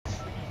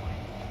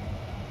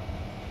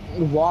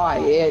Why?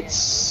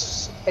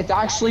 It's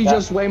actually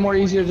just way more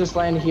easier to just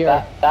land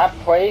here. That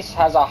place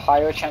has a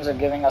higher chance of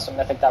giving us a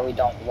mythic that we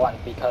don't want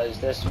because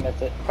this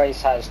mythic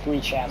place has 3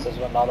 chances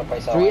when the other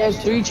place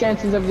has 3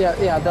 chances of the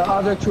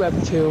other 2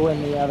 have 2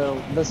 and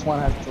this one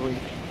has 3,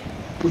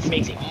 which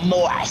makes it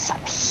more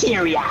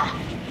superior.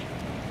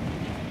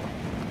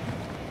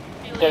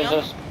 There's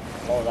just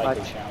more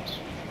likely chance.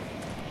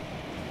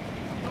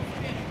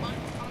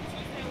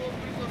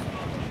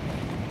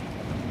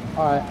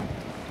 Alright.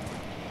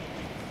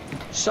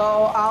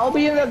 So, I'll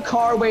be in the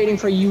car waiting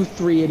for you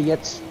 3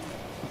 idiots.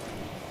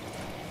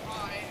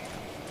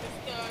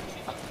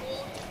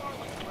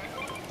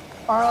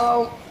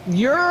 Arlo,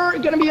 you're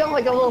gonna be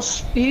like a little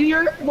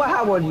speedier.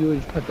 How would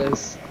you put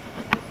this?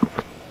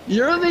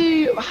 You're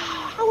the.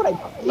 How would I?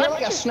 You're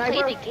like a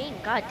sniper. Play the game,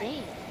 god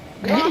dang.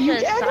 You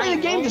can't play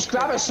the game. Just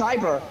grab a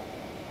sniper.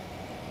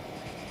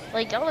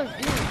 Like y'all are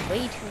doing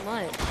way too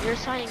much. You're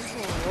assigning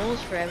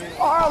rules for everyone.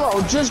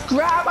 Arlo, just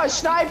grab a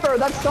sniper.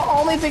 That's the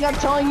only thing I'm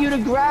telling you to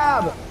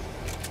grab.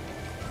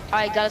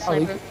 Alright, got a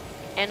sniper.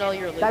 And all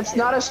your loot. That's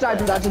not a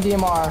sniper. That's a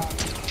DMR.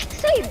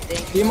 Same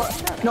thing.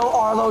 DMR. No,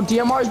 Arlo.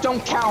 DMRs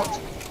don't count.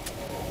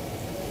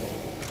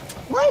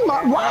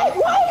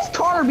 Why is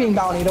Connor being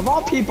bountied of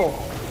all people?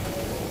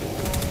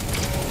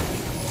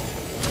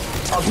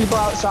 Are people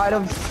outside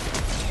of?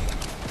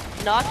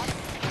 Not.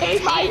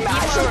 Eat my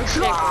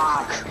massive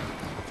cock!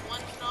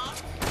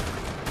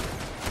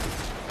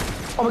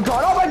 Oh my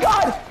god! Oh my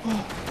god!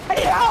 I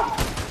need help!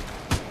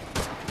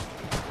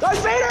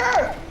 Darth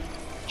Vader!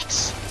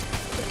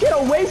 Get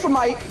away from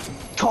my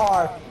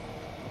car,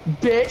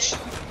 bitch!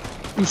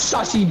 You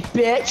sussy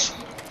bitch!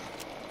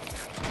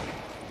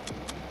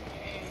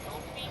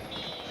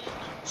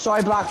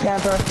 Sorry, Black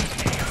Panther.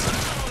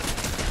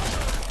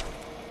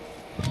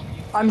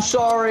 I'm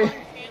sorry.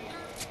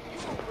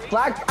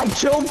 I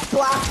killed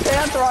Black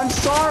Panther, I'm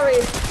sorry!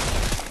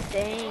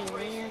 Dang,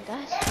 man, you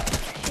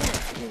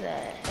can't do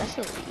that. That's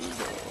illegal.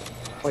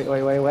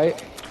 Wait.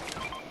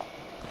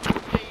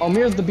 Oh,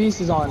 Mirror's the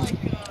Beast is on.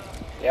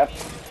 Yep.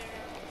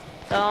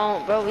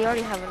 Don't, bro, we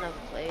already have enough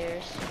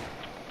players.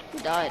 Who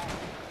died?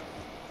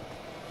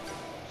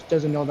 Just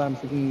doesn't know that I'm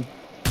freaking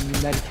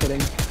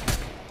meditating.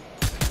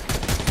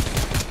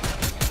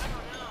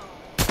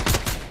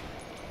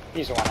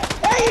 He's the one.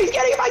 Hey, he's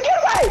getting in my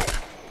getaway!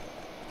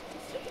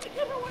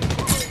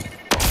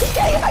 He's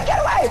getting in my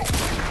getaway!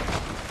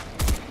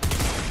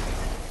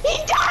 He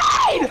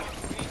died!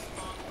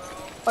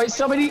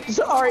 Alright,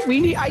 alright,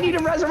 I need to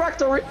resurrect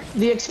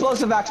the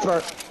explosive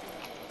expert.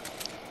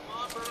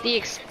 The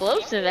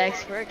explosive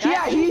expert? God.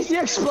 Yeah, he's the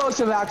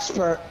explosive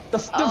expert. The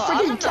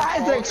freaking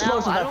cat is the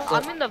explosive expert.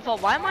 I'm in the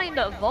vault. Why am I in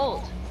the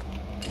vault?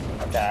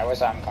 Okay, I was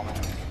coming.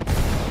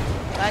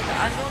 Guys,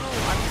 I don't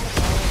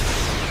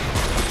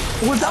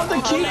know. Without the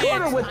key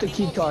card or with the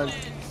key card?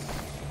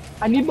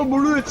 I need my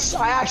bullets.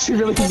 I actually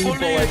really need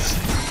bullets.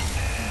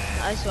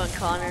 Nice one,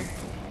 Connor.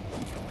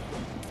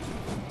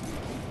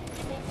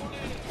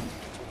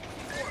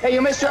 Hey,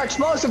 you Mr.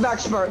 Explosive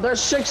Expert.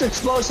 There's 6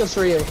 explosives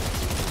for you.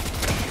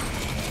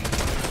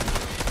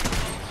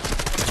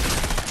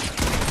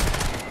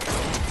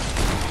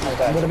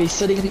 Okay. I'm gonna be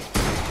sitting in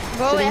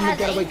the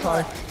getaway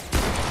car.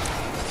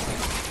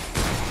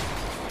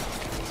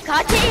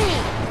 God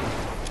dang!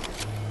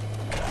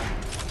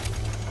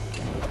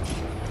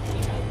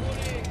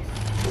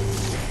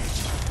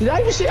 Did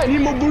I just say I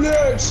need more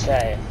bullets?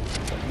 Okay.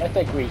 The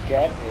mythic we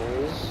get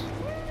is.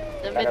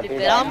 The mythic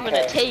that I'm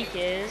gonna take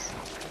is.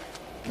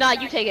 Nah,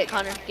 you take it,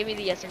 Connor. Give me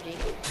the SMG.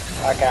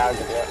 Okay, I'll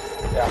give you it.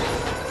 Yeah.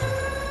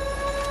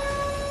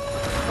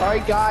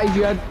 Alright,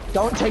 guys,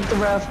 don't take the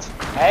rift.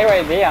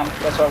 Anyway, Liam,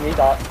 that's what we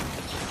got.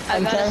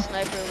 I got a MK?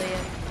 sniper,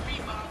 Liam.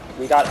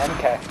 We got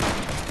MK.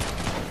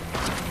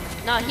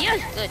 Nah, he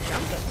has good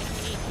jump.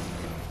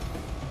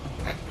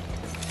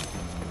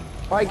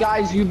 Alright,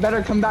 guys, you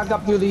better come back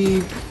up through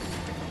the.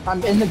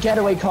 I'm in the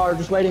getaway car,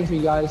 just waiting for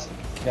you guys.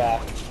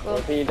 Yeah. Cool.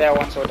 We'll be there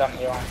once we're done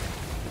here.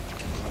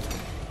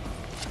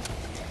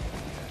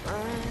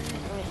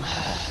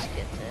 Let's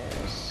get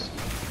this.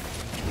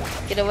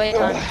 Get away,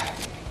 Connor.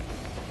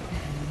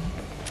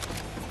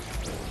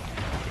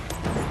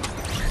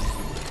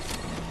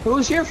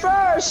 Who's here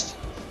first?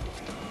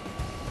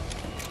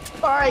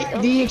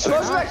 Alright, the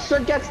explosive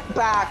expert gets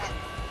back.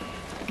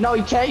 No,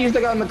 you can't use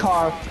the gun in the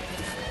car.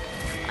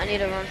 I need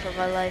to run for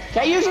my life.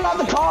 Can't use it on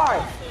the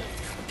car!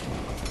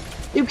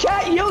 You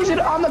can't use it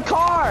on the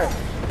car!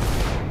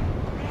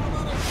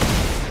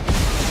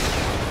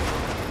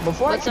 Wait,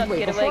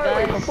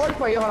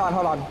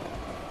 hold on.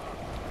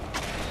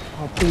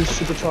 Oh, please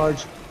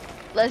supercharge.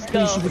 Let's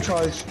go. Please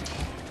supercharge.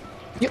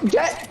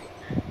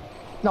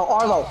 No,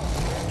 Arlo.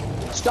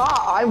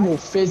 Stop, I will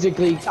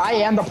physically, I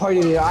am the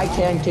party leader, I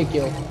can kick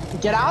you.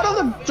 Get out of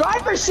the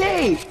driver's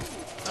seat!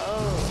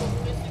 Oh.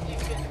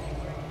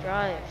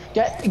 Drive.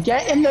 Get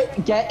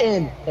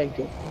in. Thank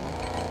you.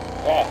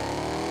 Yeah.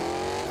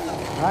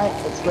 Alright,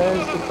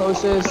 where's the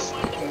closest?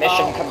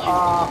 Mission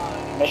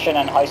completed. Mission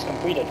and heist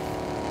completed.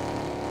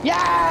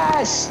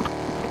 Yes!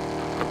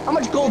 How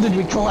much gold did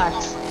we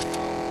collect?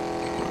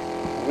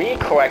 We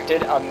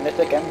collected a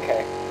mythic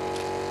MK.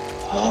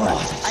 Oh,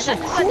 that's I so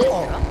thought this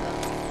cool. drop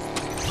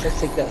though. Let's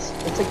take this.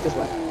 Let's take this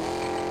one.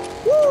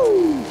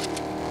 Woo!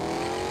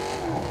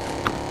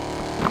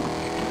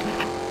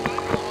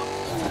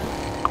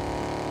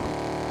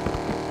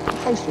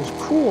 Heist was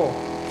cool.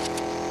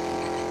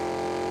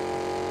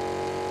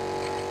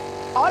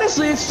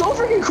 Honestly, it's so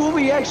freaking cool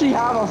we actually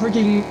have a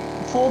freaking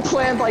full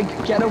planned like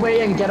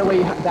getaway and getaway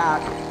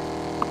back.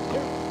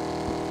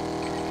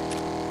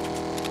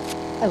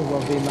 I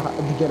love being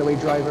the getaway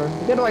driver.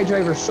 The getaway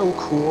driver is so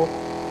cool.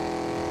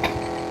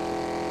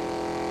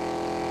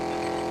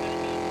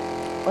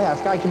 Oh yeah, I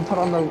forgot I can put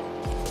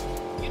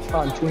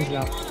on tunes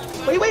now.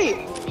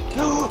 Wait!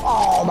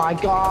 Oh my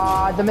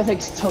god, the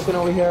mythic's token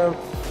over here.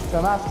 To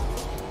the left.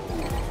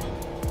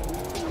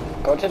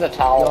 Go to the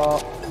tower.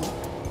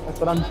 Yo, that's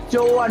what I'm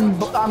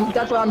doing.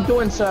 That's what I'm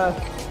doing, sir.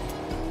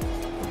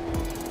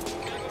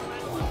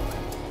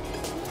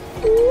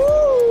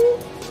 Woo.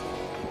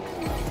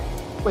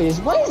 Wait,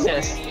 what is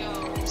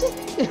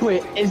this?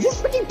 Wait, is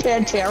this freaking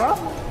Pantera?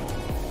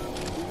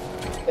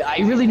 I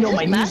really know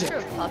my music. Master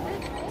of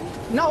Puppets?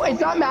 No,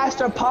 it's not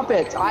Master of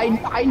Puppets.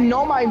 I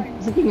know my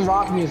freaking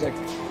rock music.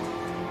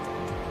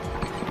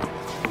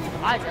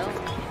 I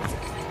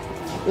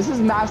know. This is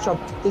Master of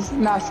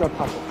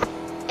Puppets.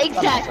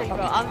 Exactly, bro.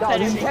 I'm No,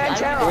 better this is than you.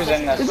 Pantera. Who's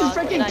in this? This is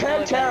freaking I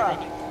know it better Pantera.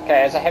 than you.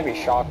 Okay, it's a heavy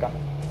shotgun.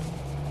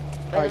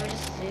 Wait, let me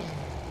just see.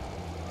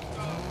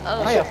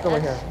 Oh, Oh, yeah, go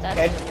over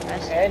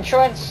that's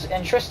interesting.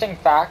 Interesting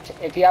fact,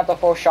 if you have the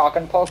full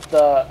shotgun poke,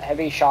 the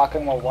heavy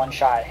shotgun will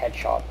one-shot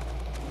headshot.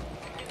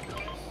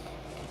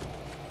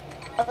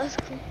 Oh, that's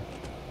cool.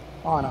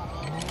 Oh no.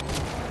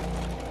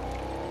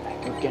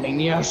 We're getting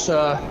near,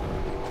 sir.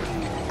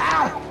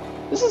 Ah!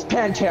 This is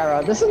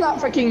Pantera. This is not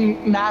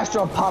freaking Master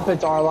of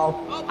Puppets, Arlo.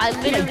 I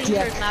literally dick.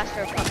 heard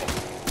Master of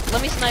Puppets.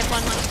 Let me snipe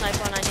one, I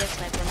need to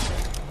snipe one too.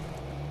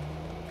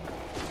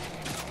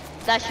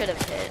 That should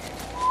have hit.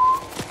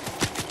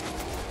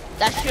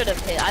 That should have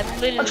hit. I'm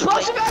literally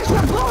Explosive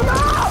action, blow him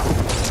up!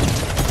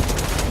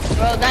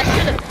 Bro, that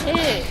should have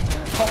hit.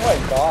 Oh my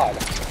god.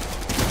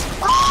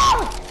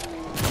 Ah!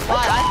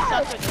 Why? I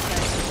suck with this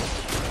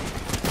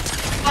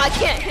guy. I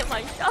can't hit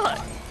my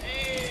shot.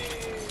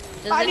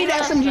 Does I need anyone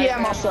else SMG snipe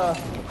ammo, him? sir.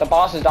 The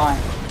boss is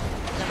dying.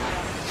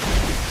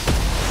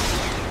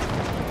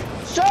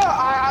 Sir,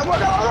 I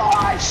want to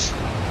launch!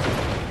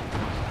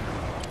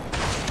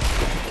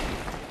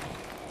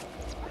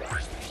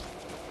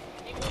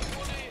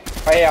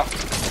 Right here.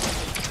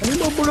 I need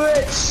more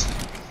bullets!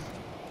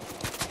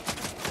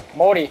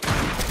 Morty.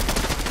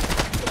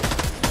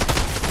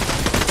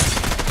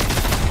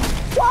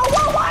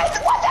 Whoa,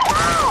 what the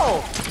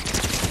hell?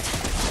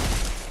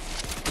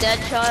 Dead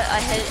shot. I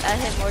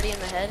hit Morty in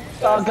the head.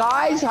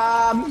 Guys,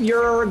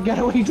 your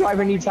getaway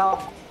driver needs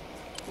help.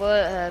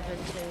 What happened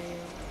to you?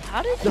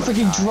 How did The you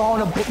freaking die? drone,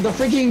 the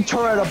freaking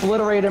turret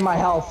obliterated my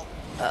health.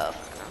 Oh.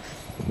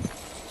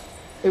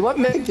 Hey, what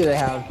mythic do they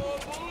have?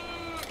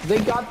 They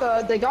got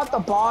the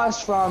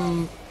boss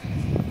from.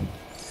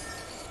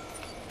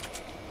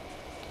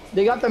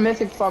 They got the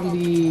mythic from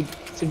the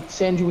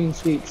Sanjuine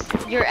Suites.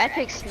 Your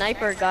epic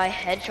sniper guy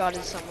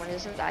headshotted someone.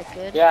 Isn't that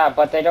good? Yeah,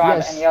 but they don't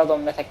Yes. have any other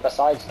mythic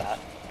besides that.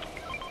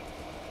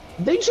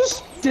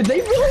 Did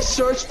they really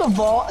search the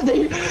vault? So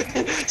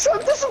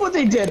this is what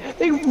they did.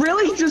 They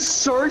really just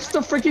searched the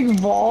freaking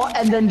vault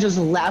and then just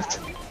left.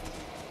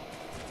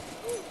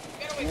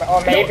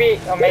 Or maybe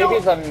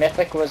the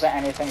mythic wasn't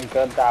anything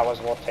good that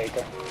was worth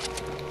taking.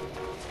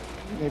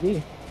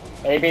 Maybe.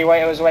 Maybe it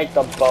was like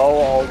the bow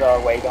or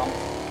the ray gun.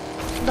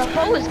 The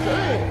bow is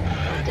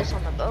good. This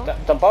on the bow.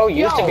 The bow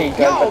used to be good,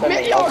 but then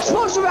they yo, upped it.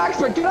 explosive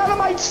expert, get out of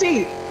my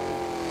seat!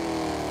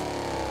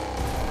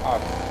 Oh,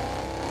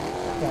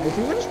 Yeah, if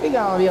you're gonna speak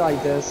out of me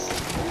like this,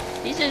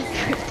 He's just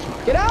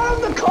drifting. get out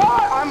of the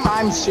car!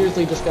 I'm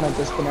seriously just gonna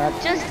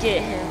disconnect. Just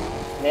get him.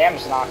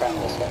 Liam's not gonna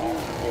disconnect.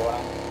 You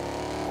will.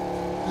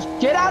 Just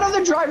get out of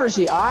the driver's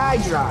seat. I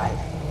drive.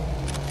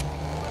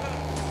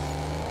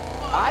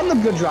 I'm the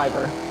good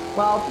driver.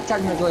 Well,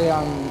 technically,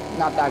 I'm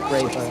not that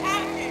great, but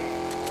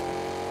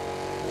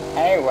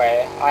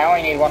Anyway, I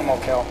only need one more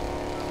kill.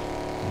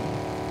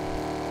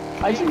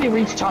 I just need to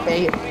reach top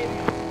 8. I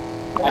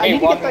need need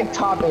to one get like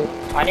top 8.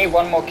 I need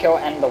one more kill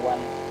and the win.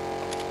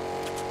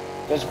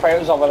 There's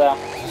players over there.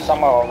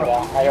 Somewhere over there.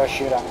 I hear a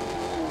shooter.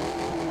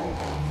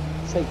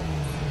 Say.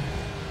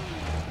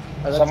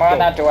 Alright, Somewhere in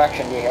that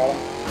direction, do you hear them?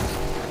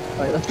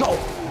 Alright, let's go.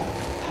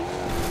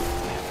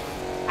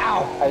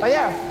 Ow! Right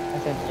there. I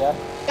think. Yeah.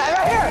 Yeah,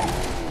 right here.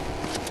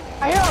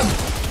 I hear him.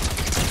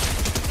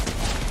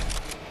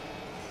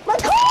 My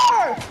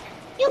car!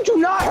 You do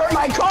not hurt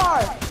my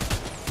car.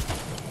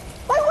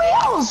 My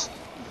wheels.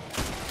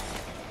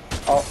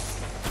 Oh,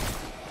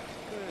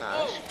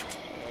 No.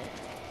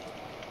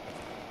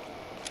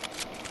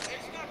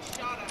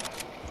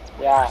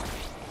 yeah.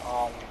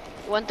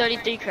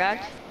 133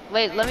 cracked.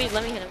 Wait, let me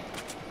hit him.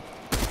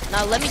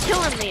 Now let me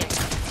kill him,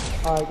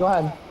 Liam. Alright, go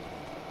ahead.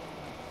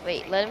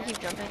 Wait, let him keep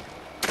jumping.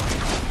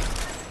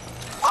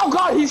 Oh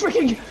god, he's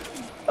freaking.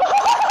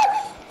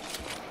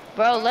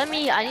 Bro, I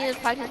need to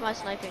practice my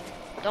sniping.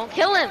 Don't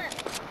kill him.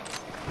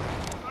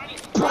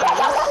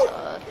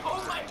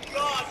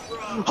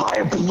 I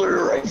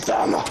obliterate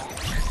them.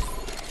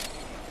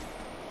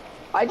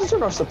 I just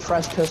heard a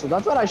suppressed pistol.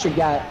 That's what I should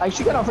get. I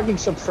should get a freaking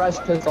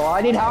suppressed pistol.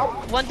 I need help.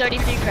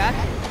 133 cracked.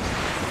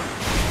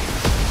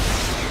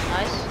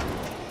 Nice.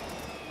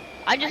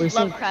 I just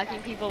love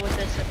cracking people with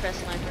this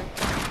suppressed sniper.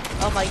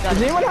 Oh my god.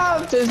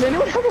 Does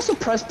anyone have a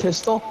suppressed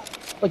pistol?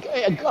 Like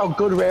a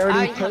good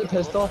rarity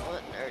pistol?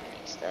 What nerd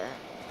needs that?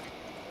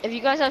 If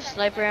you guys have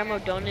sniper ammo,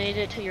 donate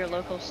it to your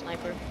local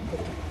sniper.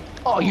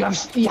 Oh, you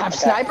have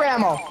sniper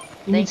ammo.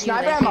 You need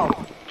sniper ammo.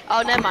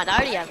 Oh, never mind. I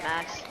already have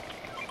max.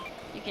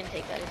 You can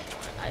take that if you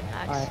want. I have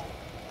max. Alright.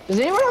 Does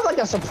anyone have like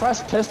a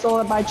suppressed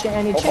pistol by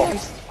any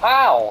chance?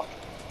 Ow!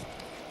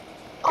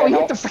 Oh, you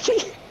hit the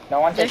freaking. No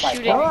one They're takes my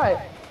shooting. Alright.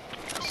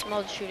 I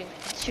smelled shooting.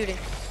 It's shooting.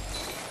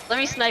 Let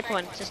me snipe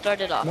one to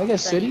start it off. Mega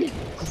City?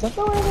 Is that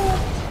the way to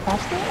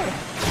pass there?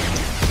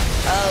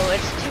 Oh,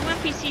 it's two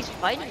NPCs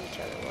fighting each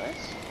other. What?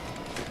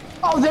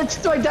 Oh,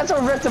 that's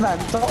a rift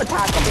event. Don't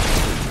attack them.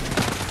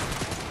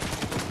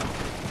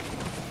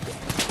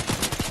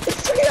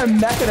 It's like a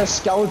mech and a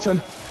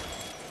skeleton.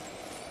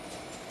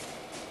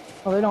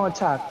 Oh, they don't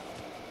attack.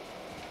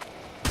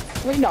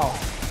 Wait, no.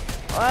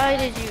 Why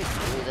did you do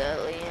that,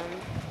 Liam?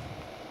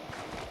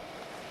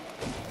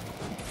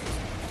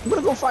 I'm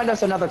gonna go find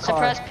us another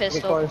car. Suppressed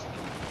pistol.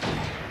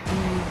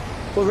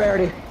 What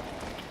rarity?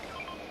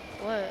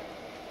 What?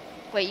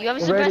 Wait, you have a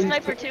suppressed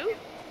sniper too?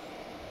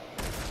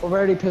 What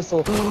rarity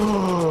pistol?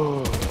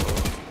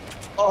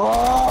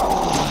 Oh,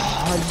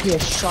 I'd be a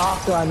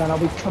shotgun and I'll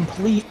be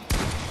complete.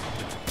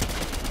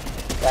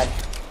 Dead.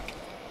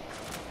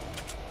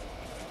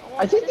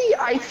 I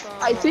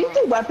think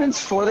the weapons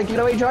for the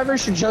getaway driver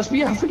should just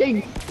be a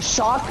freaking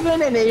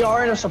shotgun, an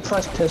AR, and a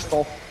suppressed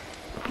pistol.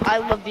 I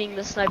love being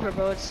the sniper,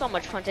 bro. It's so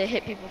much fun to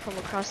hit people from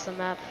across the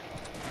map.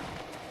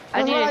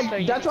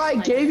 That's why I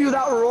gave you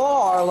that role,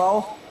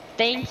 Arlo.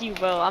 Thank you,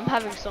 bro. I'm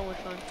having so much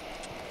fun.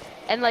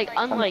 And like,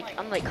 unlike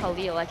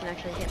Khalil, I can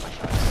actually hit my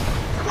shots.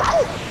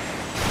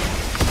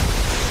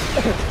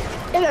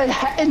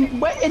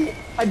 in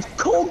a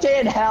cold day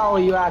in hell,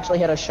 you actually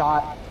hit a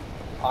shot.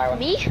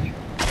 Me?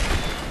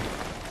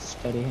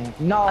 Steady hand.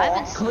 No,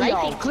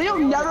 Cleo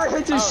never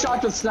hits his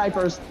shots with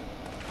snipers.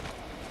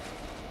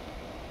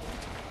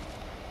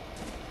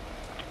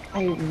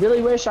 I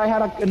really wish I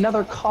had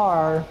another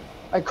car.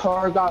 My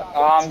car got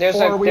there's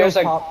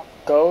a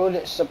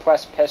gold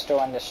suppressed pistol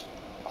in this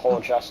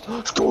whole chest.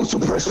 Gold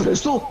suppressed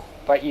pistol?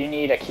 But you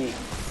need a key.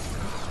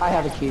 I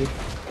have a key.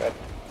 Good.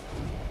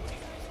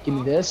 Give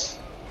me this.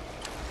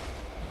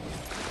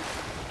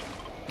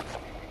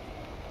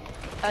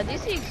 Are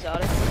these the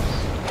exotic ones?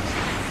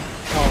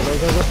 Oh,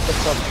 those are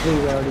just the blue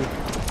rarity.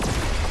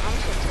 I'm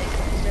just gonna take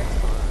them. They're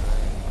fun.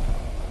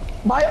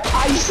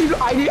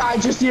 I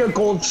just need a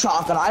gold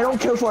shotgun. I don't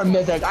care for a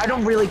mythic. I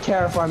don't really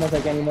care for a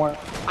mythic anymore.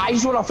 I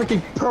just want a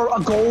freaking a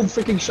gold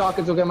freaking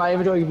shotgun so my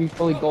inventory can be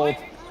fully gold.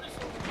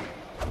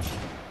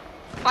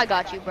 I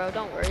got you, bro.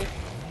 Don't worry.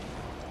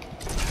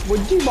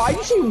 Why'd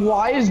you say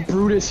why is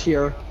Brutus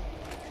here?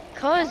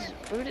 Cause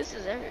Brutus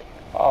is everywhere.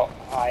 Oh,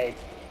 I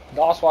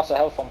lost lots of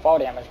health from fall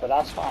damage, but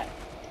that's fine.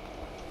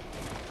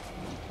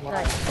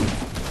 Wow.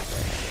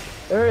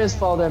 There is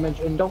fall damage,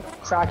 and don't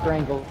crack your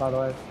ankles, by the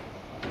way.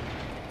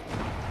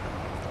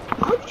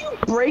 How do you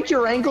break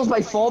your ankles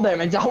by fall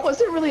damage? That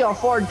wasn't really a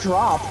far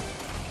drop.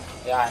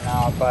 Yeah, I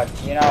know, but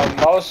you know,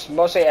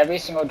 mostly every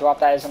single drop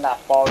that isn't that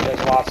fall does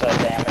lots of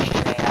damage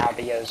to me now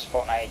because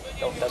Fortnite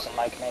doesn't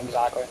like me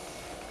exactly.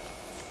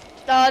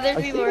 Oh,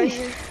 there's people right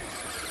here.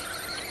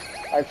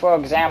 Like for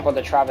example,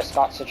 the Travis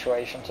Scott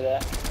situation today.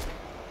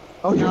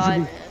 Oh, you're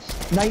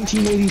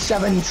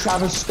 1987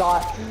 Travis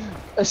Scott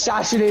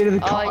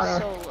assassinated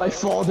Connor by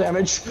fall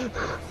damage.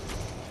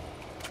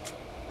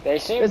 They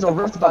seem There's a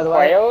rift, by the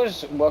way.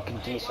 players look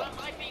decent.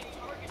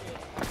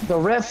 The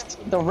rift.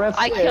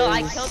 I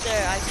killed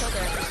their.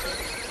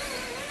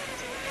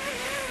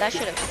 That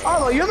should have.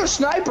 Oh, you're the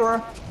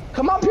sniper.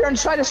 Come up here and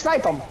try to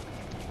snipe them.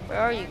 Where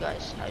are you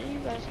guys? How do you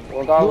guys?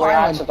 We'll go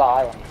around to the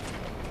island.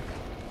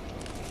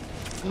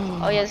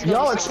 Oh yeah.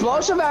 Yo,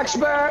 explosive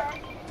expert.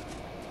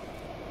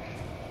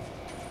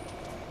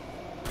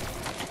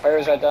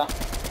 Players right there.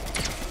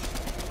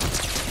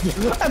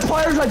 And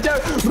players right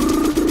there.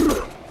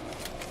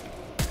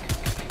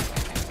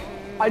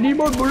 I need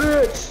more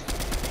bullets.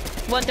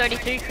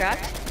 133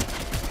 cracked.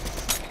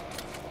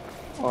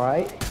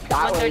 Alright.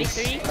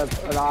 133.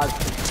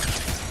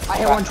 I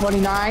hit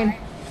 129.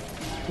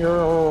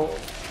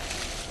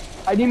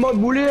 I need more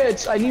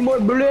bullets.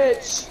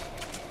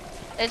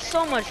 It's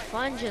so much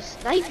fun just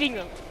sniping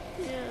them.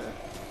 Yeah.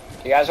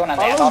 You guys want to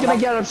land on Arlo's gonna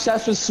them? get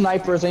obsessed with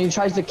snipers and he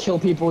tries to kill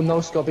people no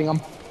scoping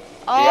them.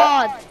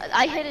 Oh,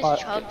 I hit his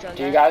chug jug.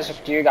 Do you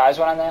guys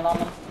want to land on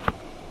them?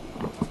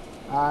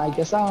 I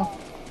guess so.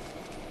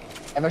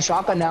 I have a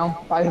shotgun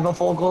now. I have a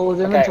full gold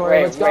inventory.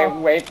 Okay, Let's go.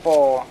 Wait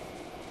for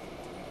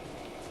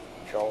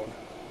Joel.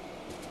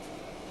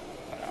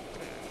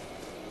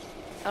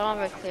 I don't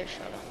have a clear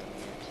shot on them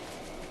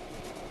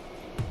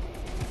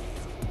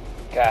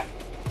Okay.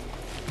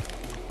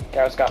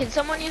 Okay, let's go. Can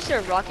someone use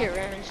their rocket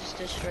ram and just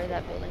destroy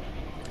that building?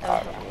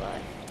 That would help a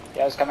lot.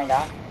 Yeah, it's coming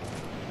down.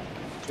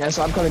 Yeah,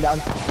 so I'm coming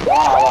down.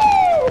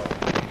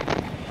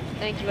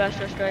 Thank you,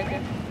 Astro Striker.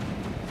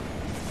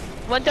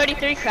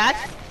 133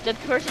 cracked. The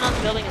person on the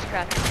building is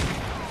cracked.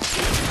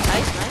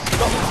 Nice, nice.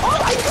 Oh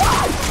my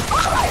god!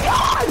 Oh my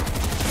god!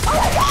 Oh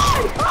my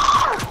god!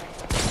 Ah!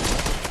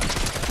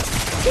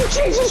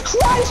 Jesus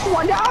Christ!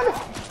 One down!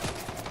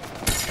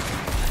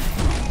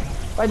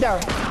 Right there.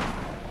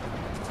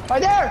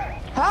 Right there!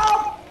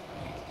 Help!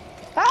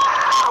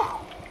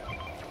 Help!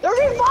 They're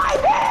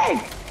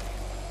reviving!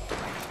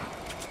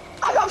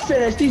 I got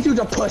finished. These dudes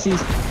are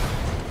pussies.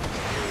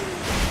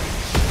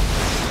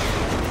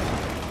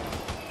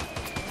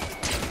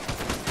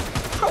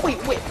 Oh, wait.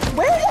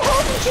 Where the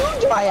hell did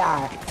you die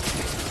at?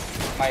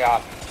 My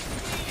god.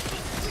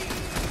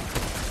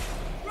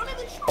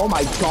 Oh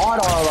my god,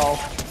 Arlo.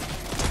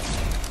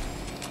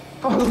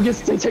 Arlo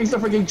takes the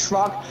freaking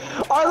truck.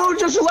 Arlo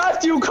just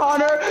left you,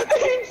 Connor.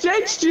 He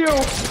ditched you.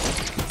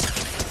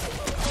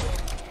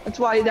 That's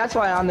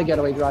why I'm the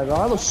getaway driver.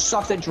 Arlo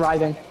sucks at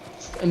driving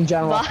in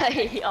general.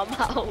 Bye, I'm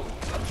out.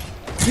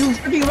 You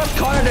freaking left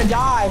Connor to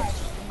die.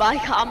 Bye,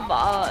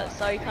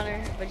 sorry,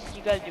 Connor, but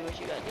you gotta do what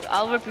you gotta do.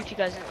 I'll recruit you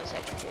guys in a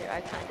second here.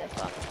 I kind of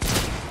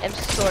am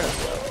sort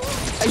of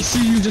low. I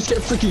see you just get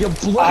freaking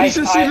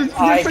obliterated.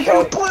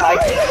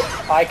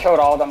 I killed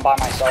all of them by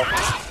myself.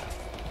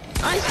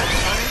 Nice,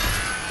 Connor.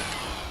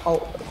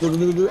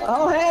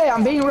 Oh, hey,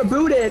 I'm being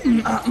rebooted.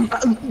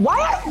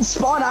 Why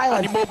Spawn Island?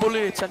 I need more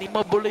bullets, I need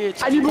more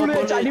bullets. I need more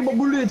bullets, I need more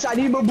bullets, I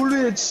need more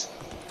bullets.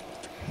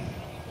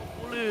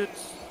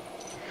 Bullets.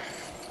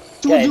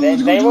 Yeah,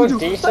 they were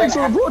decent.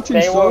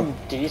 They were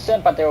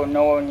decent, but they were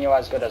nowhere near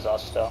as good as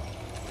us still.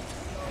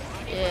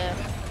 Yeah.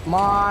 Come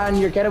on,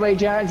 your getaway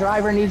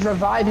driver needs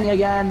reviving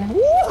again.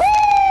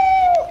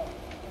 Woohoo!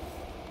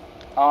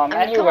 I mean,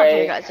 anyway. come on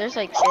here, guys. There's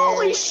like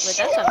Holy wait, shit!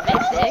 that's a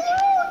mythic.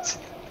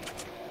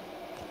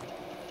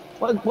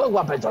 What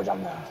weapons are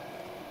down there?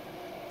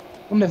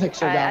 What mythics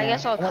are down there? I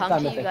guess I'll What's come that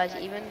to mythic? you guys,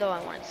 even though I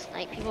want to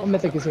snipe people What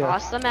mythic is here?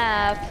 across the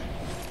map.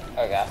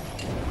 Okay.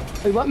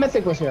 Wait, what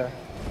mythic was here?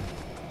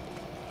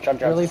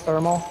 Chug. Really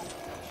thermal?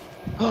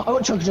 Oh,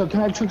 chug. Can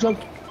I have chug? Yep,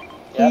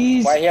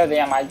 Please. right here,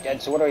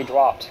 it's literally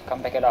dropped.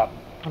 Come pick it up.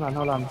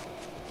 Hold on.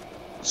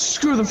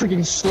 Screw the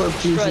freaking slurp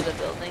juice. Destroy the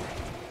building.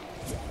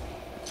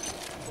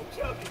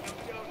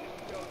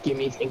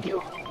 Gimme, thank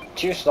you.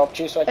 Juice right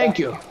there. Thank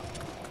you.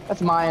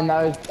 That's mine.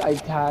 I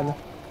had.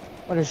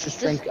 What is just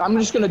drink? I'm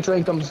just gonna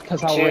drink them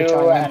because how rich I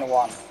 2 am. and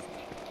 1.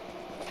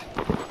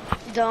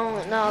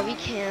 No, we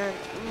can't.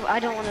 I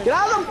don't want to Get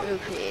out of be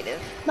creative.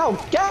 No,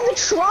 get out of the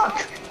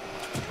truck!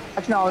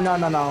 Actually,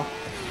 no.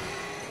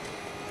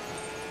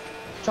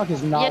 Truck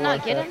is not. Yeah, no,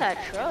 worth get it. in that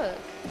truck.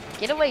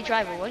 Getaway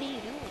driver, what are you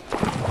doing?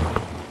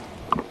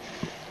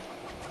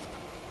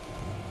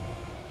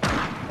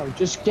 No,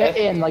 just get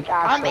in, like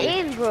actually.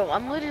 I'm in, bro.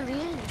 I'm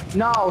literally in.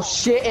 No,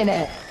 shit in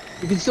it.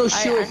 You can still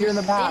shoot if you're in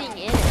the back.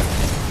 Sitting in.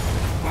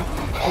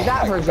 Like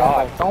that, for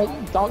example.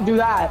 Don't do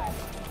that.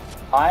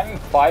 I'm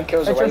 5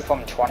 kills away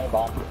from 20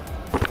 bomb.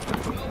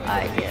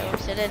 Alright, yeah,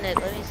 sit in it.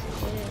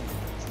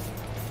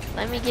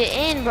 Let me get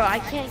in, bro. I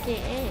can't get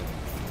in.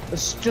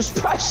 Just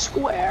press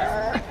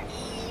square.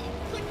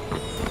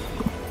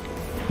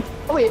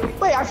 Oh wait,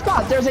 I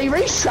forgot. There's a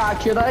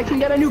racetrack here that I can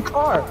get a new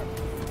car.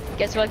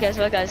 Guess what, guys?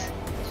 Guess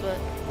what?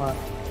 What?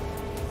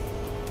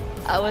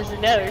 I was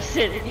never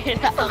sitting in.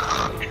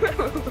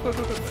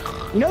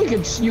 You know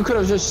you could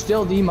have just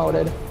still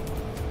demoted.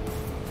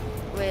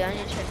 Wait, I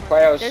need to check.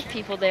 There's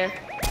people there.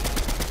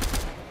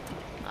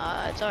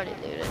 It's already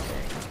looted.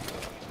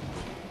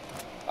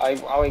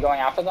 Are we going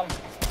after them?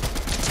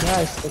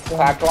 Nice.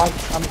 Cracked one.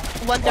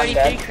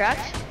 133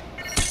 cracked.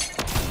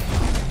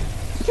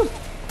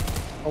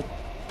 Oh.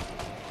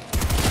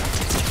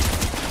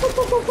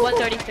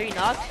 133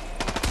 knocked.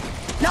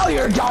 No,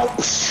 you're dope.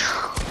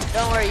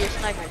 Don't worry, your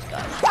sniper's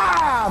got it.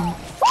 Bam!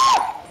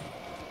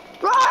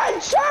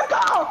 Run,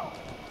 circle!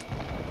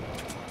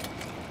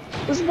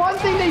 There's one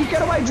thing that your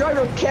getaway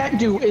driver can't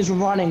do is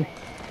running.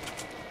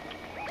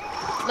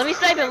 Let me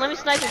snipe him.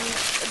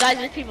 Guys,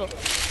 there's people.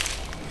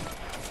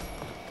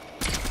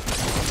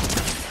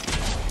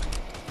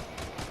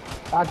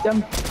 Got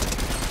them.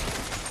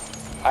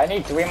 I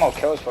need 3 more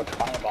kills for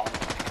 20 bomb.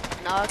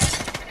 Knocked.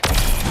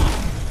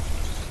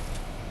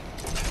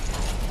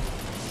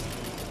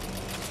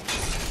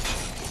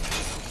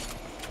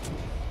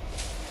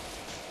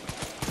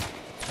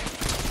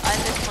 I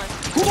missed one.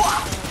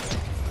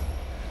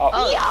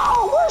 Oh.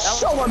 Yo, we're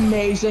so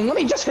amazing. Let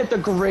me just hit the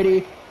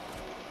gritty.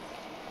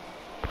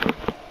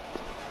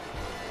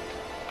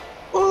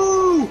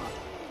 Ooh!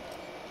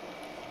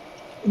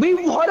 We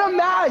won a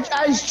match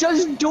as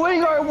just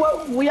doing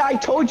I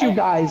told you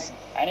guys.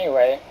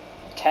 Anyway,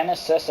 10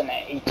 assists and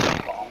an 18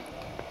 bomb.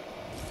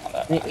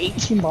 An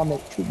 18 bomb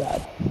ain't too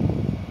bad.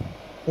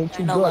 Ain't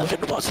too good.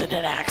 11 wasn't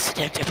an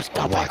accident, it was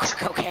double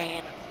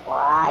cocaine.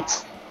 What?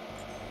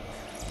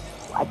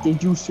 What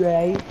did you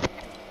say?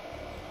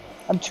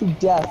 I'm too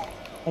deaf.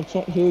 I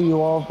can't hear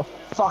you all the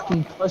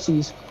fucking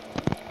pussies.